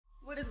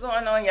What is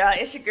going on, y'all?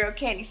 It's your girl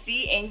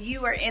CandyC, and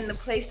you are in the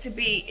place to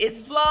be. It's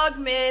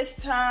vlogmas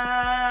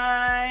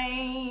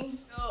time.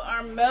 So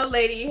our mail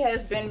lady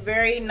has been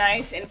very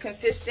nice and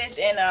consistent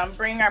and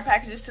bringing our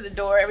packages to the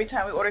door every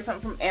time we order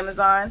something from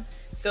Amazon.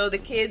 So the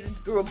kids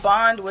grew a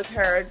bond with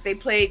her. They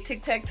played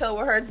tic-tac-toe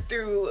with her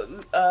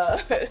through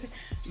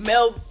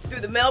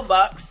the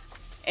mailbox.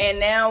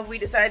 And now we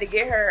decided to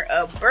get her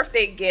a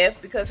birthday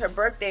gift because her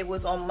birthday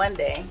was on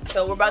Monday.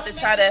 So we're about to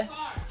try to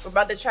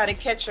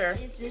catch her.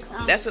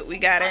 That's what we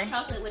got her.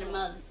 Chocolate with a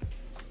mug.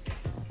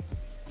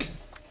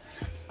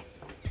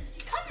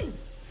 She's coming.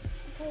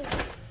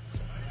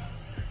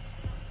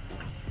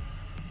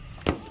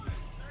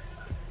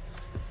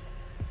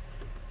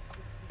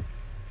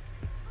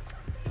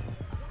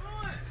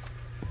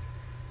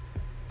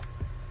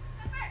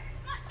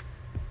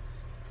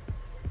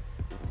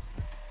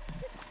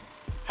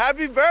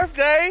 Happy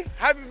birthday!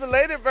 Happy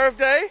belated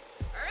birthday!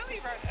 Early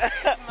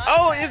birthday.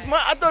 Oh, it's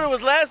I thought it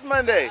was last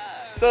Monday.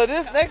 So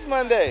this next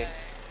Monday.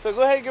 So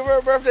go ahead and give her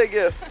a birthday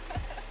gift.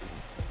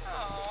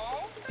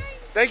 Oh,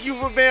 Thank you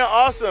for being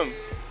awesome.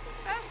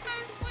 that's so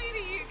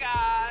sweet of you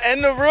guys.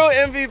 And the real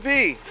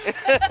MVP.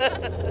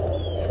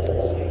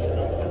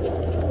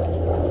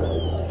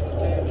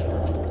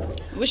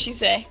 What'd she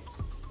say?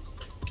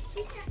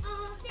 She said